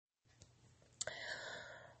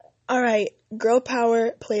Alright, girl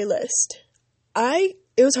power playlist.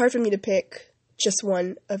 It was hard for me to pick just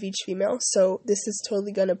one of each female, so this is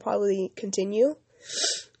totally gonna probably continue.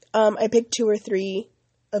 I picked 2 or 3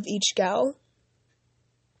 of each gal.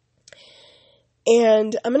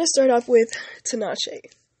 And I'm gonna start off with Tinashe.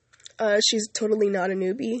 She's totally not a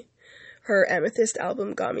newbie. Her Amethyst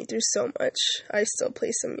album got me through so much. I still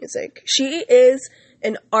play some music. She is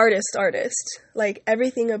an artist. Like,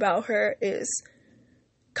 everything about her is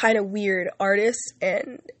kind of weird artist,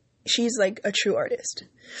 and she's like a true artist.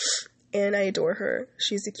 And I adore her.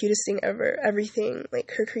 She's the cutest thing ever. Everything,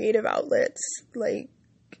 like her creative outlets, like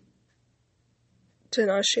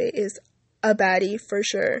Tinashe is a baddie for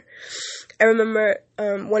sure. I remember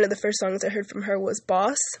one of the first songs I heard from her was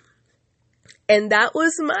Boss. And that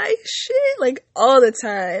was my shit, like, all the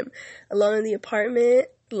time. Alone in the apartment,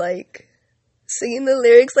 like, singing the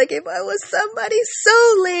lyrics like if I was somebody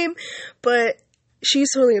so lame. But she's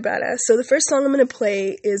totally a badass. So the first song I'm going to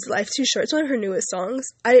play is Life Too Short. It's one of her newest songs.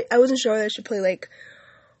 I wasn't sure whether I should play, like,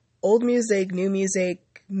 old music, new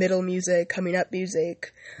music, middle music, coming up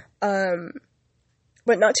music.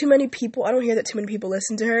 But not too many people, I don't hear that too many people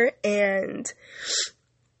listen to her, and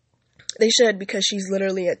they should, because she's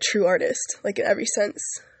literally a true artist, like, in every sense.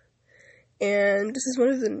 And this is one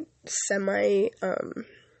of the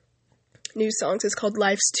new songs. It's called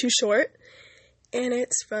Life's Too Short, and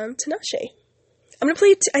it's from Tinashe. I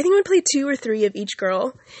think I'm gonna play 2 or 3 of each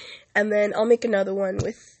girl, and then I'll make another one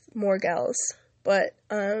with more gals. But,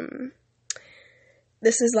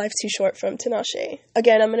 this is Life Too Short from Tinashe.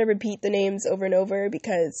 Again, I'm going to repeat the names over and over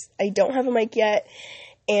because I don't have a mic yet,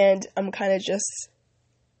 and I'm kind of just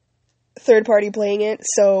third party playing it,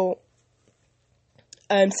 so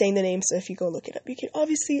I'm saying the names, so if you go look it up, you can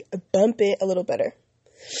obviously bump it a little better.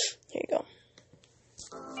 Here you go.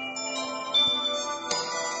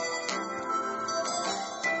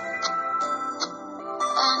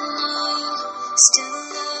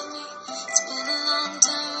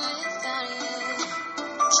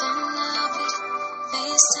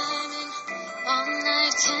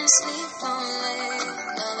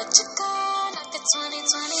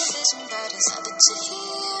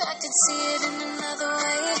 See it in another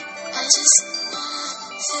way. I just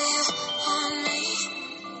wanna feel you on me.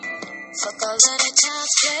 Fuck all of the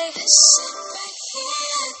child's play. This shit right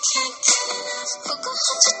here, I can't get enough. Who gon'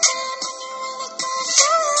 hold you down when you really gon' do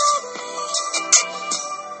it like me?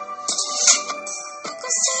 Who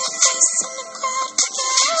gon' see your face in the crowd, pick it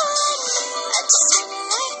out like me? I just wanna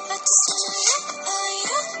wait, I just wanna you, all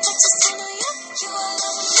you. I just wanna you all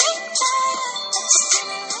over me. I just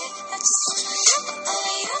wanna wait, I just wanna you, all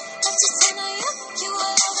you. I just wanna you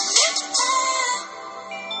all over me.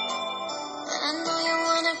 And I know you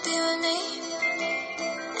wanna be with me,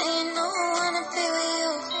 and you know I wanna be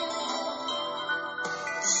with you.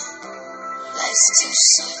 Life's too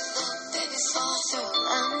short, little baby, fall through.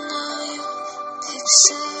 I know you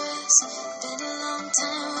picture us, been a long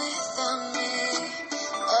time without me.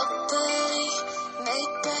 Up early,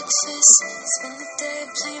 make breakfast, spend the day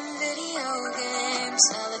playing video games.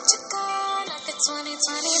 Now that you're gone, I got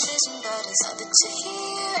 20/20 vision, but it's hard that you're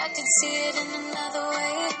here. I can see it in another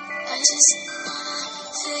way. I just wanna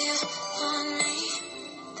feel you on me.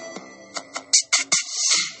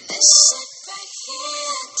 This shit right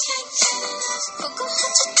here, I can't get enough. Who gon'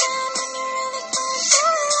 hold you down when you really gon' do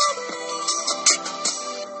it like me?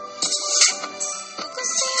 Who gon'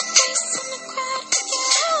 see your face in the crowd, pick it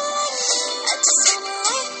out like me? I just wanna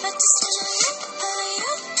wait, I just wanna you, all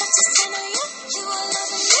you. I just wanna you all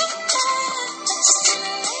over me. I just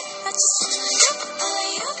wanna wait, I just wanna you, all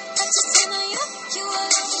you. I just wanna you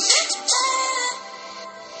all over me.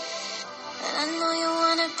 And I know you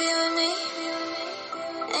wanna be with me,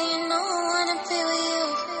 and you know I wanna be with you.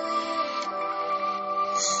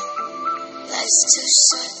 Life's too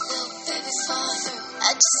short, little baby, fall through. I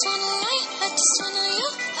just wanna wait, I just wanna you,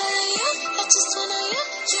 all you. I just wanna you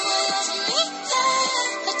all over me.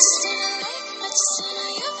 I just wanna wait, I just wanna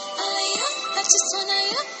you, all you. I just wanna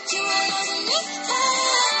you all over me.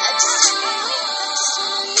 I just wanna wait, I just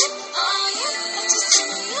wanna you, all you. I just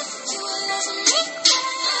wanna you all over me. I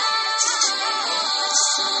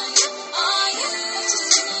just wanna you, all you. I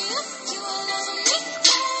just wanna you all over me.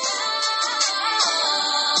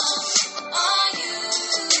 All you.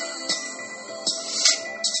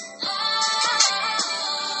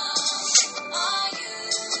 All you.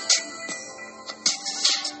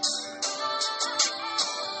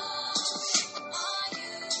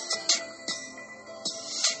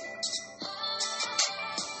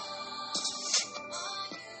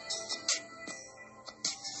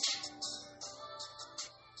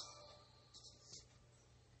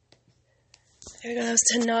 There goes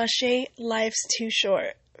Tinashe. Life's Too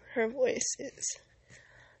Short. Her voice is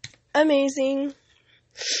amazing.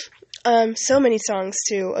 So many songs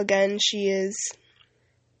too. Again, she is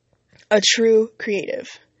a true creative.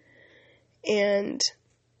 And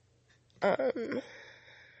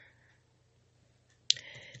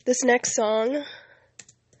this next song,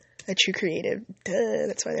 a true creative, duh,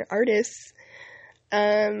 that's why they're artists.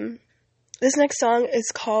 This next song is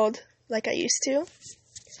called Like I Used To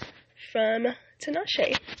from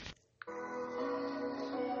Tinashe.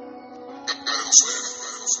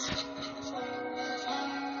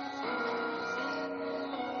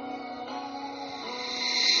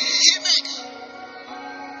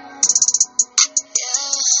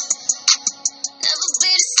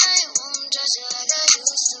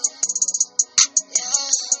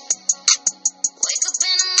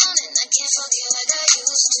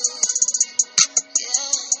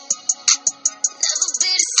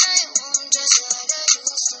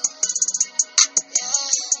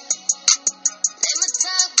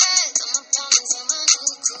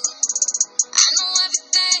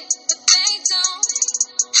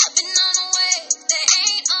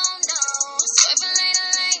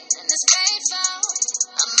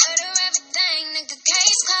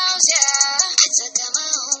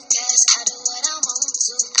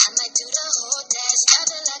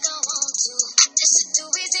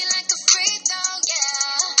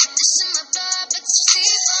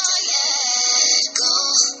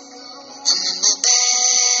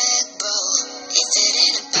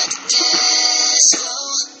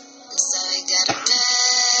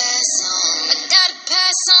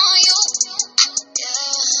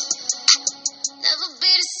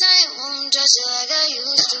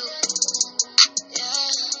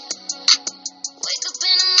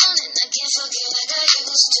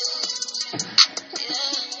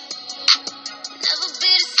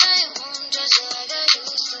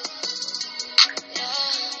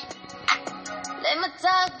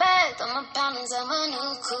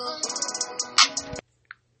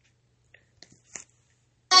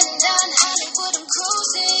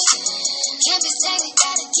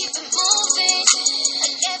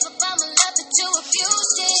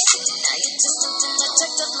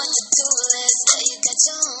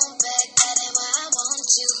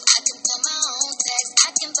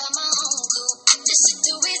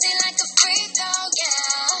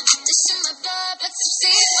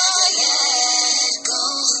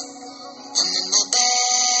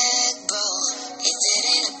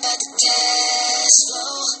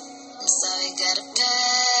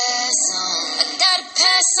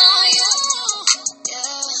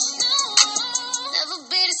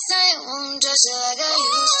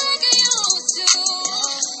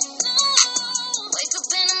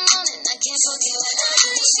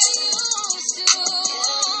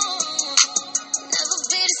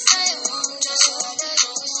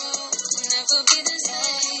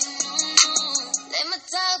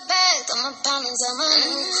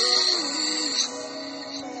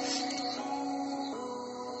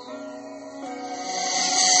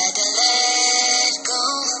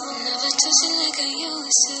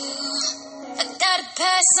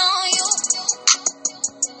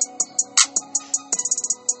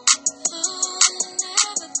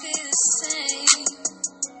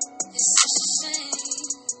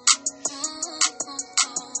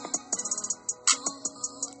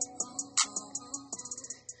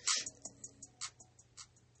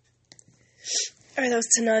 Alright, that was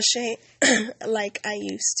Tinashe, Like I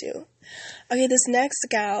Used To. Okay, this next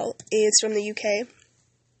gal is from the UK.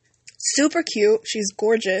 Super cute. She's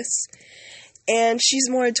gorgeous. And she's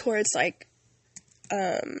more towards, like,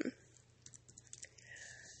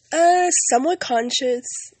 somewhat conscious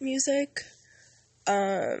music.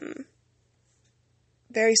 Very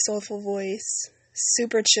soulful voice.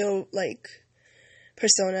 Super chill, like,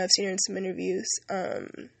 persona. I've seen her in some interviews.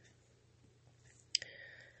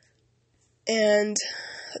 And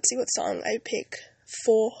let's see what song I pick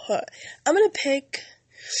for her. I'm gonna pick,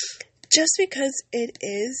 just because it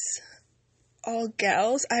is all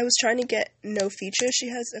gals, I was trying to get no features. She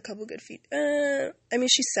has a couple good features. I mean,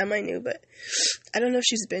 she's semi-new, but I don't know if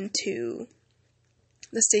she's been to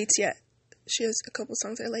the States yet. She has a couple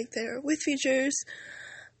songs I like there with features,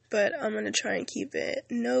 but I'm gonna try and keep it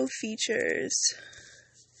no features.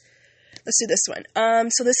 Let's do this one.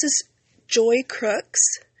 So this is Joy Crooks,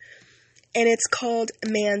 and it's called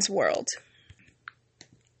Man's World.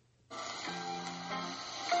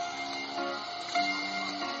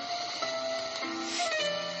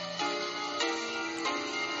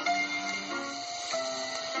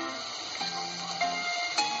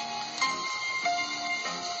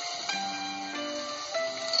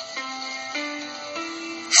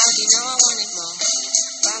 you know I wanted more.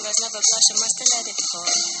 Brown girls never blush, I must have let it fall.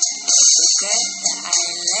 Regret that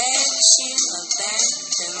I let you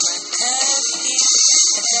abandon my curfew.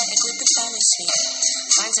 Pathetic with the fallacy.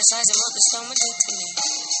 Finds her size and what the stone would do to me.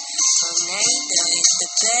 Tornado hit the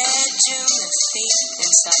bedroom, the feet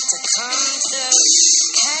and start to come through.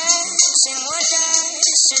 Catching what I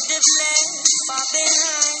should have left far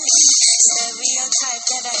behind. Stereotype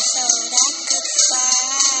that I thought I could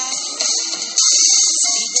find.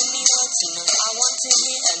 Feeding me words you know I want to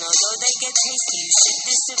hear, and although they get tasty, you should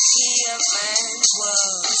disappear. Man's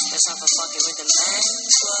world, that's not for fucking with the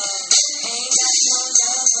man's world. Ain't got no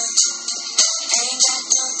lover, ain't got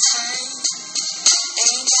no time,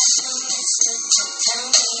 ain't got no mister to tell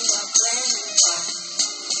me what when and why.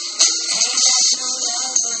 Ain't got no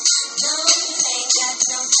lover, no, ain't got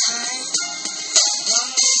no time.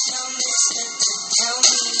 Don't need no mister to tell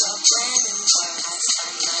me what when and why. I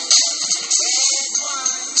find my red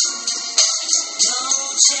wine, no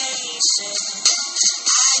chaser.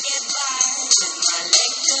 I get by with my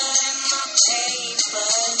liquor and my paper.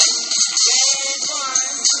 Red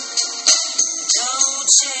wine, no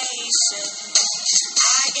chaser. I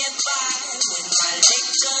get by with my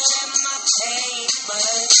liquor and my paper.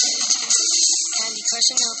 Candy Crush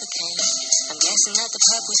and Novocaine. I'm guessing that the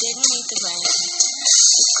purple didn't need the rain.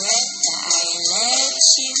 Regret that I let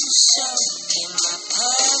you soak in my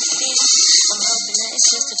perfume. I'm hoping that it's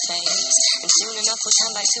just a phase, and soon enough we'll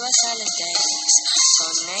turn back to our salad days.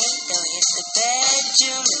 Tornado hit the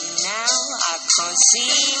bedroom, and now I can't see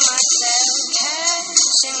myself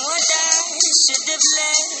catching what I should have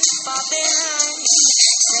left far behind.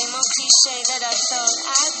 Same old cliche that I thought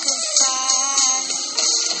I could find.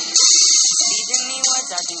 Feeding me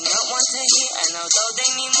words I do not want to hear, and although they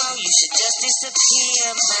mean well, you should just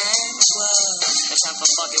disappear. Man's world, no time for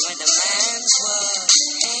fucking with the man's world.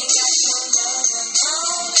 Ain't got no lover, no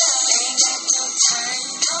love. Ain't got no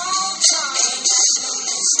time, no time. Ain't got no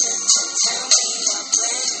mister to tell me what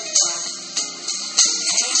when and why.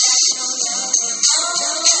 Ain't got no lover, no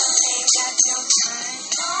love. Ain't got no time,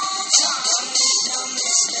 no time. Don't need no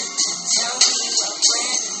mister to tell me what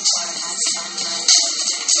when and why. I find my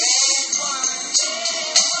red wine,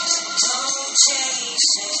 no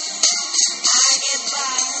chaser. I get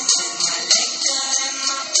by with my liquor and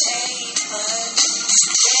my paper.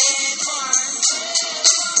 Red wine,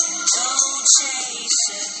 no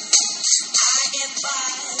chaser. I get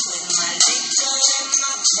by with my liquor and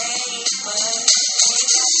my paper. Ain't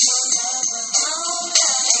got no lover, no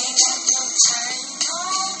love. Ain't got no time, no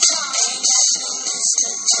time. Ain't got no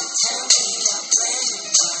mister to tell me what when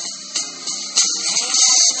and why. Ain't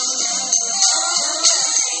got no lover, no love.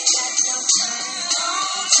 Ain't got no time, no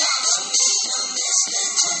time. Don't need no mister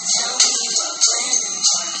to tell me what when and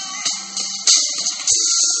why.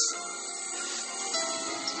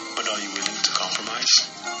 But are you willing to compromise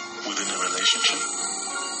within a relationship?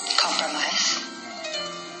 Compromise?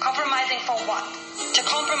 Compromising for what? To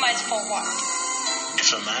compromise for what?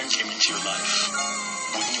 If a man came into your life,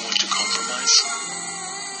 wouldn't you want to compromise?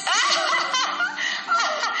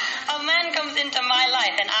 A man comes into my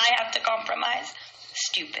life and I have to compromise?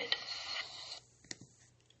 Stupid.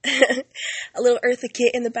 A little Eartha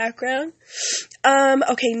Kitt in the background.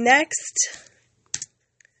 Okay, next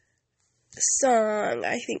song.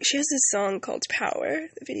 I think she has this song called Power.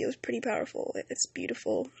 The video is pretty powerful. It's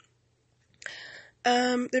beautiful.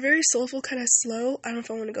 They're very soulful, kind of slow. I don't know if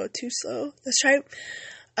I want to go too slow. Let's try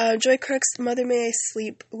Joy Crux, Mother May I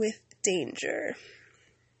Sleep with Danger.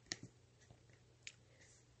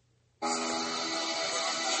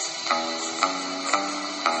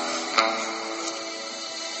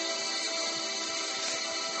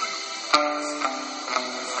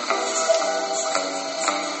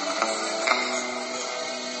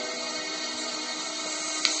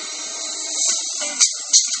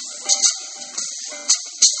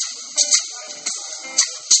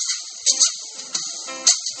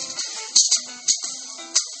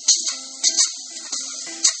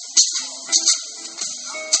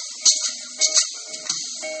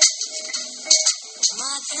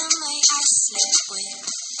 Mother, may I sleep with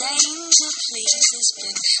danger, please? It's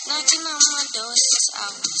been knocking on my door since I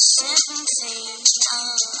was 17.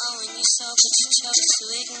 Oh, and you saw but you chose to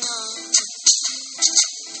ignore.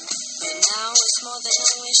 But now it's more than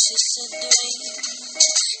a wish, it's a dream.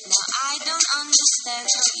 Now I don't understand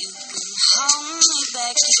how you can hold me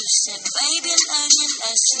back. You said, baby, learn your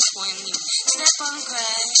lessons when you step on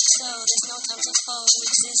crack. So there's no time to fall,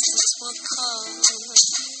 existence will call.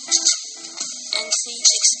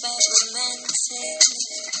 Anti-experimenting.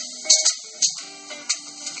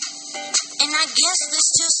 And I guess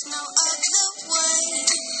there's just no other way.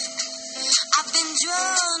 I've been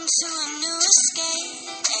drawn to a new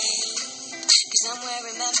escape. Cause I'm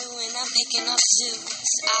wearing my blue and I'm picking up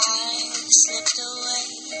suits. I slipped away.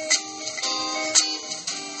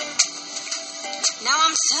 Now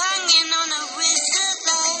I'm hanging on a wrist of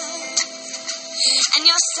love. And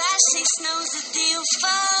your sassy snow's the deal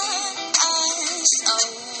for us.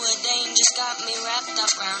 Oh, a danger's got me wrapped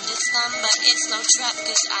up round its thumb. But it's no trap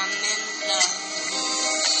cause I'm in love.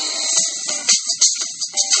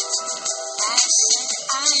 I said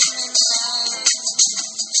I'm in love.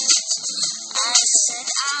 I said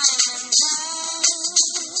I'm in love.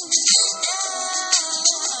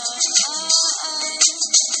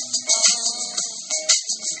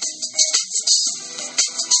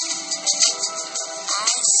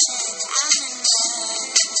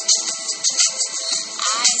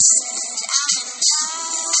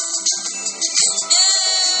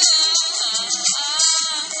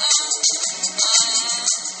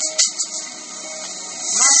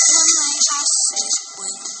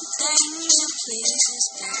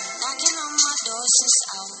 Knocking on my door since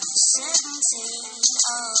I was 17.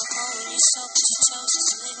 Oh, you so you chose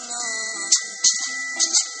to ignore.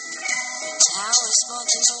 Now it's more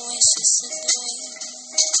than a oasis of dream.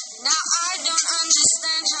 Now I don't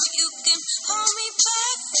understand how you can hold me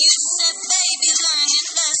back. You said, baby, learning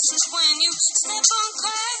lessons when you step on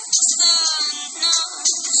cracks. No,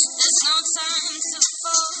 there's no time to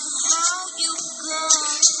fall. How you go?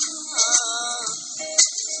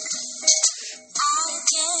 I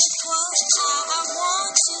get what I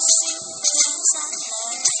want to see. Things I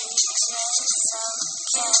love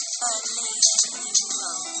just so carefully.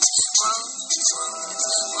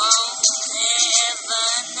 Won't ever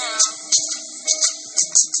know.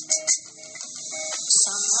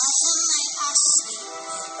 Some other night I sleep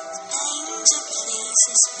with danger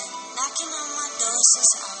pleases me. Knocking on my door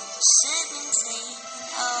since I was 17.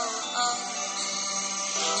 Oh,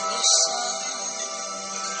 you saw.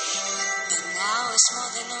 But now it's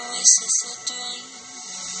more than a wish, it's a dream.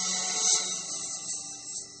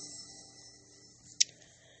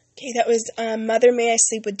 Okay, that was Mother May I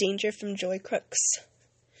Sleep with Danger from Joy Crooks.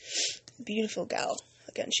 Beautiful gal.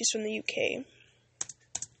 Again, she's from the UK.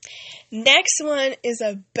 Next one is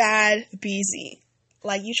a bad BZ.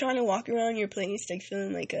 Like, you trying to walk around your place, like,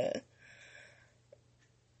 feeling like a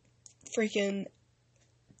freaking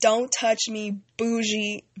don't touch me,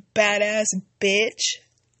 bougie, badass bitch.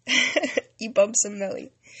 You bump some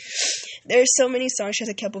Melly. There's so many songs. She has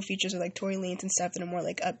a couple features with, like, Tory Lanez and stuff that are more,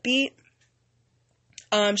 like, upbeat.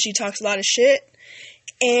 She talks a lot of shit,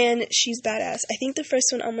 and she's badass. I think the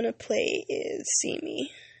first one I'm gonna play is See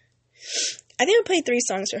Me. I think I played 3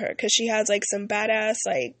 songs for her, because she has, like, some badass,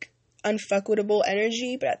 like, unfuckwittable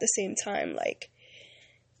energy, but at the same time, like,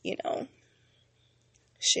 you know,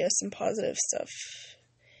 she has some positive stuff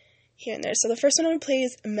here and there. So the first one I'm gonna play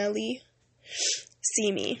is Melly,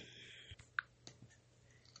 See Me.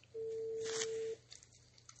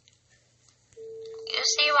 You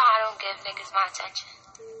see why I don't give niggas my attention?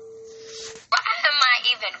 Why am I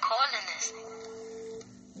even calling this nigga?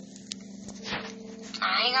 I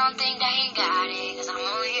ain't gonna think that he got it, cause I'm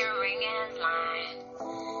only here ringing his line.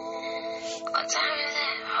 What time is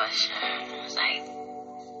it? Oh shit, it's like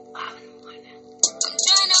 5 in the morning. I'm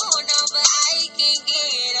trying to hold on, but I can't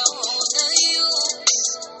get a hold of you.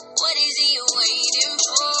 What is he waiting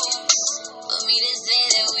for? For me to say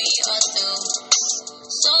that we are through.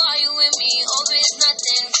 So are you with me? Hope it's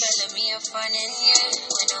nothing. Telling me in front and yeah.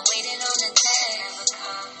 When I waited on the tag, never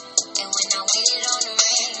come. And when I waited on the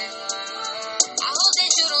rain, never I hope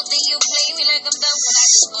that you don't think you play me like I'm dumb, cause I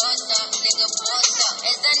just bossed up, nigga, bossed up.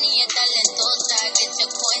 Esta niña talentosa, get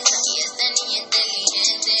your coins up. Y esta niña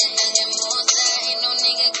inteligente, tan hermosa. Ain't no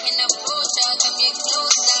nigga can approach her, come here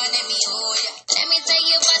closer, let me hold ya. Let me tell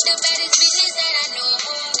you about the baddest bitches that I know.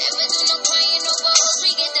 Never do no crying over hoes,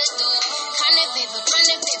 we get the dough. Run the paper,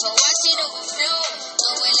 watch it overflow. Do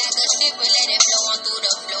it like a stripper, let it flow on through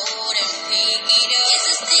the floor. Then pick it up. It's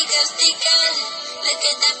a sticker. Look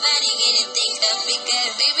at that body getting thicker, bigger.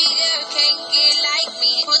 Baby girl can't get like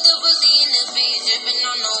me. Put the pussy in the face, dripping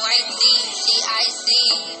on the white tee. CIC,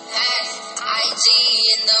 past IG,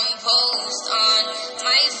 and them posts on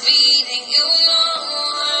my feed. And you know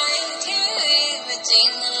I can't read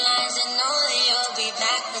between the lines and know that you'll be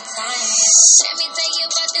back for time. Let me tell you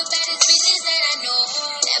about the baddest bitches that I know.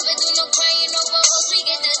 Never do no crying over hoes, we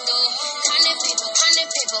get the dough. Kind of paper,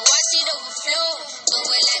 watch it overflow. Do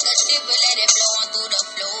it like a stripper, let it flow on through the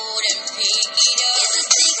floor. Then pick it up. It's a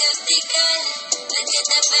sticker. Look at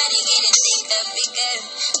that body getting thicker, bigger.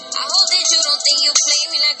 I hope that you don't think you play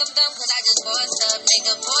me like I'm dumb, cause I just bossed up,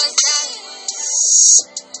 nigga, bossed up.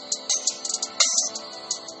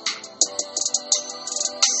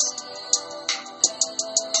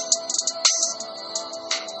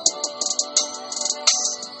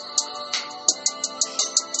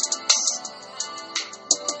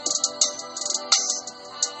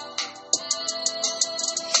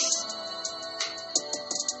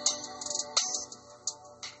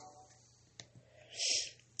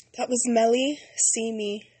 That was Melly. See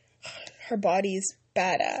Me. Her body's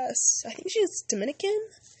badass. I think she's Dominican.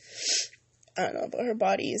 I don't know, but her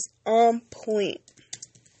body's on point.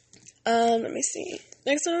 Let me see.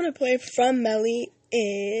 Next one I'm gonna play from Melly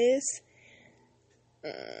is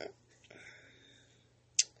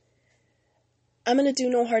I'm gonna do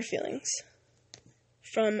No Hard Feelings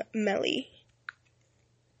from Melly.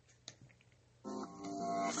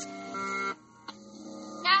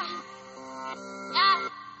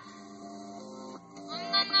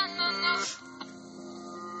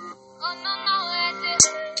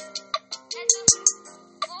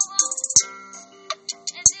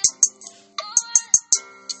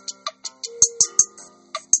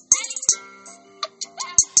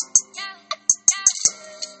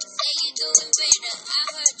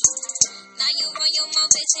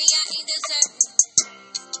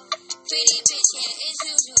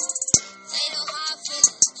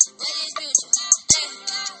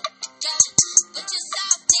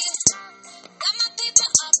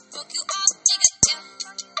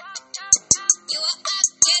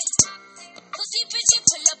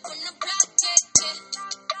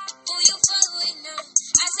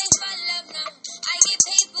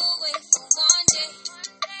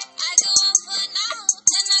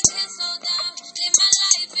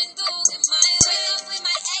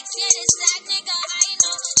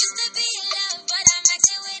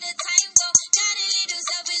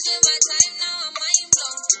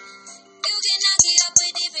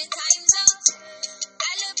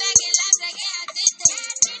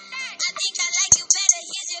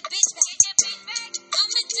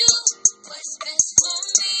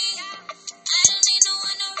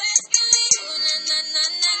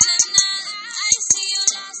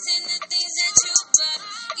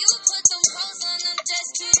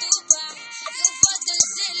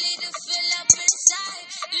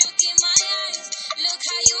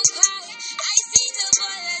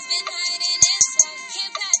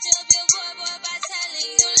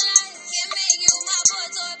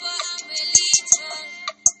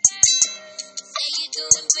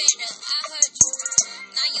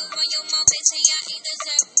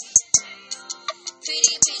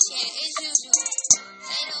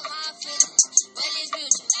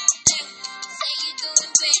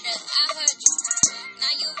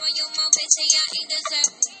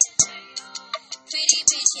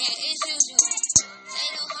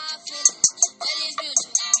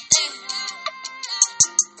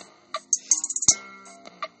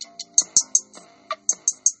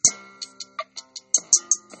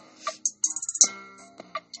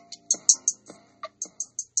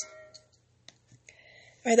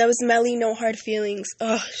 Alright, that was Melly, No Hard Feelings.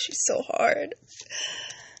 Oh, she's so hard.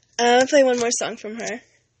 I'm gonna play one more song from her.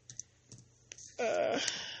 Let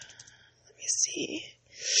me see.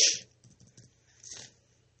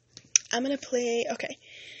 I'm gonna play, okay.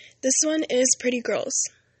 This one is Pretty Girls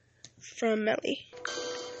from Melly.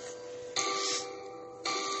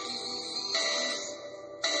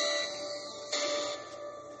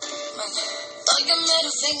 Throw your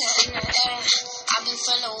middle finger in the air. I've been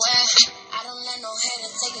feeling aware. I don't let no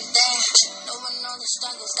hater take it there. No one knows the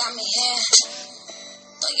struggles got me here.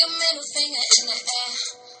 Throw your middle finger in the air.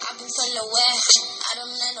 I've been feeling aware. I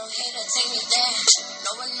don't let no hater take me there.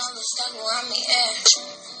 No one knows the struggle got me here.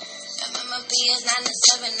 MMP is 9 to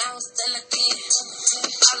 7, I was still a kid.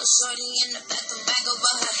 Follow shorty in the bathroom bag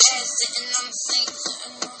over her head, sitting on the sink.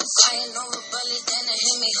 Crying over bullies, then it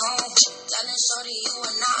hit me home. Telling shorty you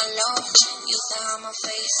are not alone. Used to hide my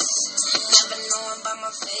face, never knowing about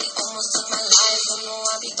my fate. Almost took my life, don't know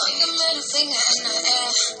I be throwing your middle finger in the air.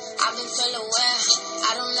 I've been feeling aware,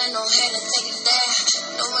 I don't let no hater take it there.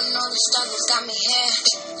 No one knows the struggles got me here.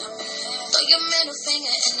 Throw your middle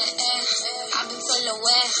finger in the air. I've been feeling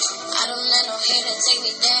aware, I don't let no hater take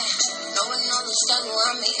me there. No one knows the struggle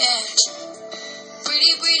I'm me here.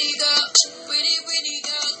 Pretty, pretty girl,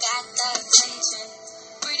 got the attention.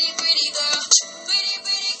 Pretty, pretty girl,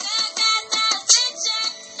 got the attention.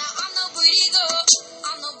 Now I'm no pretty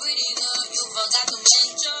girl, you forgot to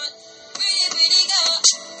mention. Pretty, pretty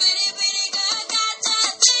girl, got the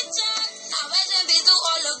attention. Now rest in peace to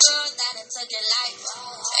all the girls that have took your life.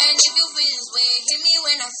 And if you feel this way, hit me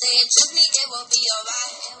when I say it, trust me, it will be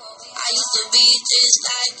alright. I used to be just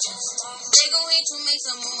like you. They gon' hate to make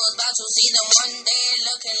some rumors about you. See them one day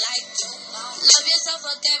looking like you. Love yourself,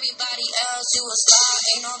 fuck everybody else. You a star,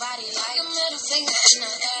 ain't nobody like you. Middle finger in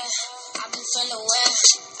the air. I've been feeling aware.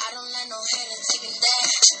 I don't let no hater take it there.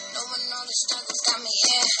 No one knows the struggles got me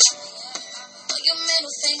here. Throw your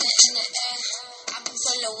middle finger in the air. I've been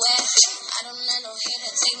feeling aware. I don't let no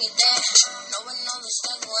hater take me there. No one knows the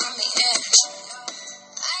struggle got me here.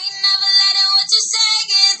 I ain't never let it you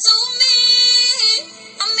say it to me?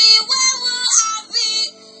 I mean, where will I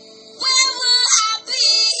be? Where will I be?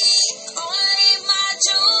 Only my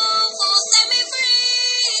truth will set me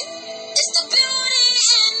free. It's the beauty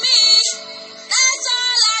in me. That's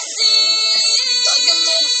all I see. Throw your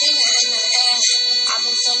middle finger in the air. I've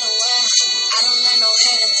been feeling well. I don't let no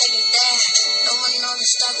hater take me there. No one knows the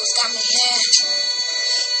struggles got me here.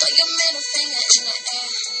 Throw your middle finger in the air.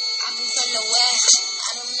 I've been feeling well. I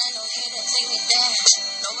don't let no hater take me there.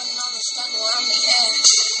 No one knows the struggle I'm here.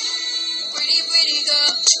 Pretty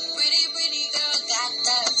girl, pretty girl, got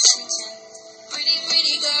the attention. Pretty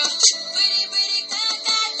girl, pretty girl,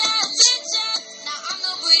 got the attention. Now I'm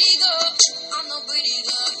the pretty girl,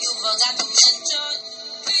 you forgot to mention.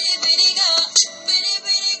 Pretty girl,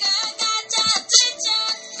 got the attention.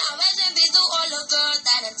 Now rest in peace to all the girls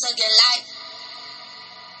that it took your life.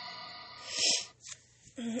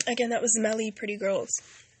 Again, that was Melly, Pretty Girls.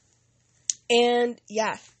 And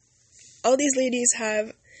yeah, all these ladies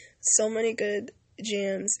have so many good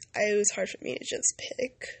jams. It was hard for me to just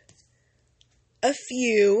pick a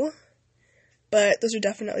few, but those are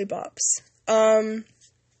definitely bops. Alright,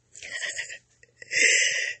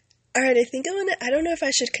 I don't know if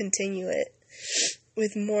I should continue it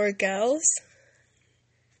with more gals.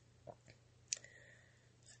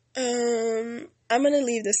 I'm gonna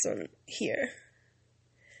leave this one here.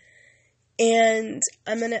 And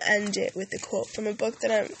I'm going to end it with a quote from a book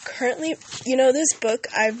that I'm currently... this book,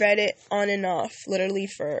 I've read it on and off, literally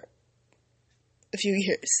for a few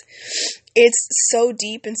years. It's so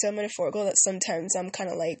deep and so metaphorical that sometimes I'm kind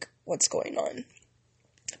of like, what's going on?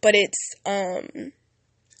 But it's a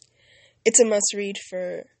must-read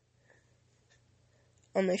for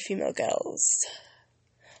all my female gals.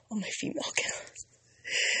 All my female gals.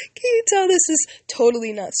 Can you tell this is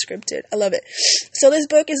totally not scripted? I love it. So this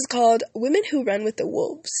book is called Women Who Run with the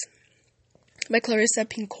Wolves by Clarissa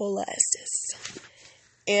Pinkola Estes.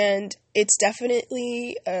 And it's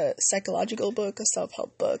definitely a psychological book, a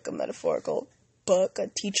self-help book, a metaphorical book, a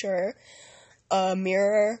teacher, a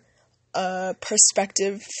mirror, a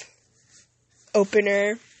perspective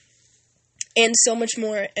opener, and so much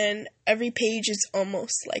more. And every page is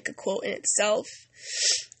almost like a quote in itself.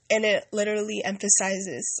 And it literally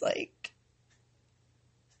emphasizes,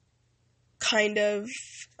 how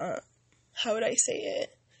would I say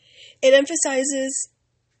it? It emphasizes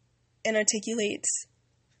and articulates,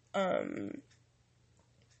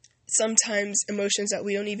 sometimes emotions that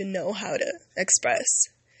we don't even know how to express.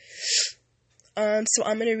 So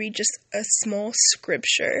I'm going to read just a small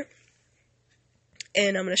scripture,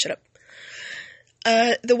 and I'm going to shut up.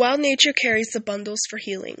 The wild nature carries the bundles for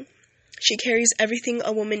healing. She carries everything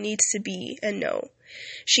a woman needs to be and know.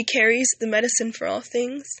 She carries the medicine for all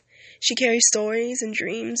things. She carries stories and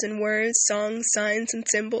dreams and words, songs, signs, and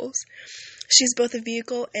symbols. She's both a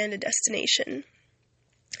vehicle and a destination.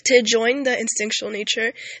 To join the instinctual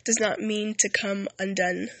nature does not mean to come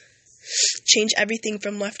undone. Change everything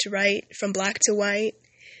from left to right, from black to white,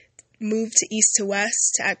 move to east to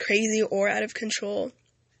west, to act crazy or out of control.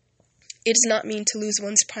 It does not mean to lose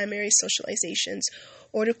one's primary socializations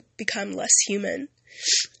or to become less human.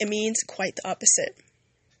 It means quite the opposite.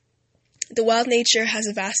 The wild nature has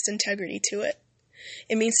a vast integrity to it.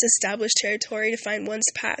 It means to establish territory, to find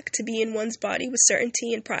one's pack, to be in one's body with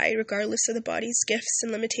certainty and pride regardless of the body's gifts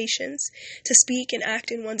and limitations, to speak and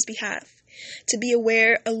act in one's behalf, to be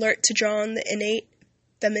aware, alert to draw on the innate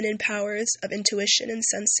feminine powers of intuition and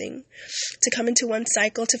sensing, to come into one's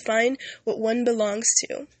cycle, to find what one belongs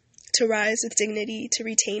to rise with dignity, to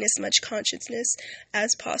retain as much consciousness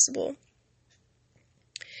as possible.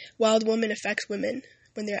 Wild women affect women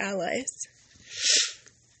when they're allies.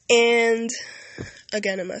 And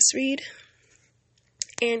again, a must read.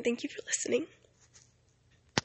 And thank you for listening.